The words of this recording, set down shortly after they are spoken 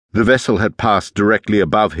The vessel had passed directly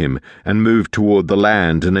above him and moved toward the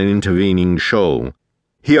land and an intervening shoal.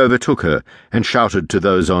 He overtook her and shouted to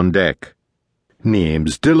those on deck.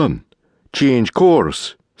 "Name's Dillon. Change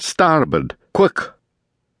course. Starboard. Quick!"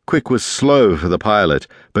 Quick was slow for the pilot,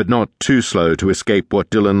 but not too slow to escape what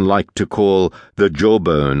Dillon liked to call the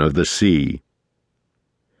jawbone of the sea.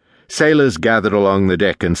 Sailors gathered along the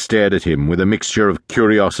deck and stared at him with a mixture of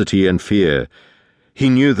curiosity and fear. He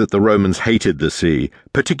knew that the Romans hated the sea,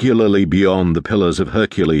 particularly beyond the Pillars of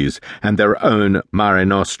Hercules and their own Mare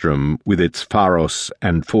Nostrum with its pharos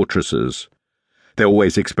and fortresses. They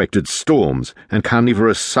always expected storms and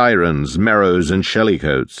carnivorous sirens, merrows, and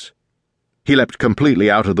shellycoats. He leapt completely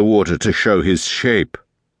out of the water to show his shape.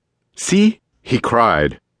 "See?" he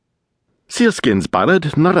cried. "Sealskin's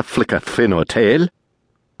ballad, not a flick of fin or tail."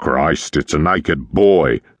 "Christ, it's a naked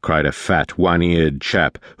boy," cried a fat, one-eared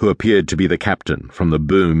chap who appeared to be the captain from the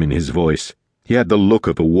boom in his voice. He had the look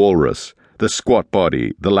of a walrus, the squat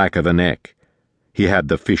body, the lack of a neck. He had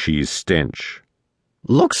the fishy's stench.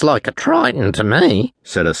 "Looks like a triton to me,"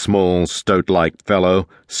 said a small, stoat-like fellow,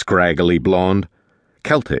 scraggly blonde.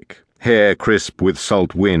 Celtic, hair crisp with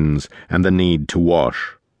salt winds and the need to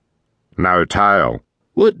wash. "No tail."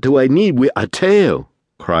 "What do I need with a tail?"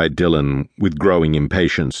 cried Dillon with growing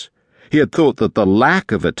impatience. He had thought that the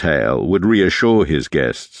lack of a tail would reassure his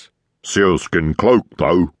guests. "Sealskin cloak,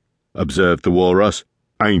 though," observed the walrus.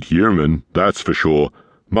 "Ain't human, that's for sure.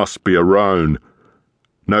 Must be a roan.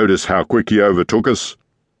 Notice how quick he overtook us?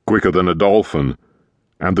 Quicker than a dolphin.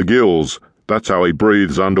 And the gills, that's how he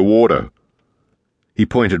breathes underwater." He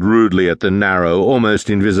pointed rudely at the narrow, almost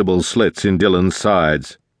invisible slits in Dillon's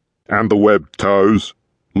sides. "And the webbed toes.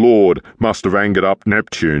 Lord, must have angered up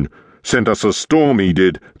Neptune. Sent us a storm, he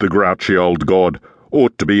did, the grouchy old god.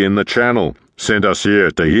 Ought to be in the channel. Sent us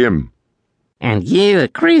here to him." "And you a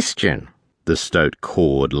Christian?" The stoat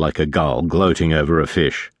cawed like a gull gloating over a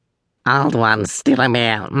fish. "Old one's still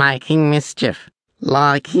about making mischief,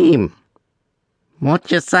 like him.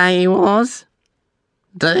 What'd you say he was?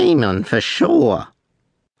 Demon for sure."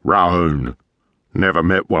 "Roan. Never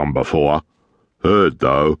met one before. Heard,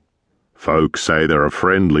 though. Folks say they're a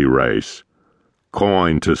friendly race.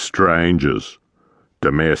 Kind to strangers.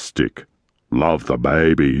 Domestic. Love the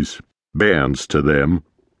babies. Bounds to them.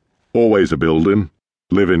 Always a building.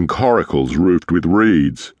 Live in coracles roofed with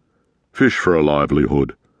reeds. Fish for a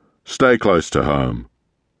livelihood. Stay close to home.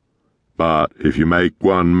 But if you make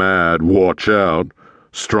one mad, watch out.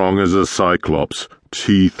 Strong as a cyclops.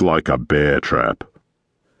 Teeth like a bear trap."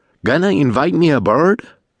 "Gonna invite me aboard?"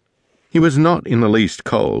 He was not in the least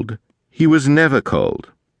cold. He was never cold.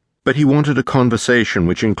 But he wanted a conversation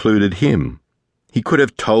which included him. He could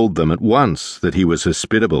have told them at once that he was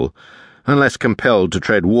hospitable, unless compelled to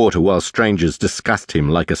tread water while strangers discussed him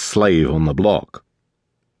like a slave on the block.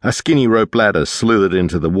 A skinny rope ladder slithered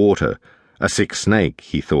into the water. A sick snake,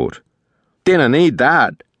 he thought. "Dinna need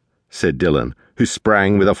that," said Dillon, who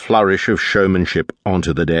sprang with a flourish of showmanship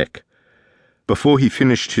onto the deck. Before he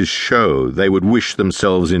finished his show, they would wish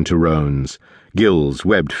themselves into roans. Gills,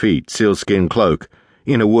 webbed feet, sealskin cloak.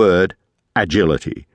 In a word, agility.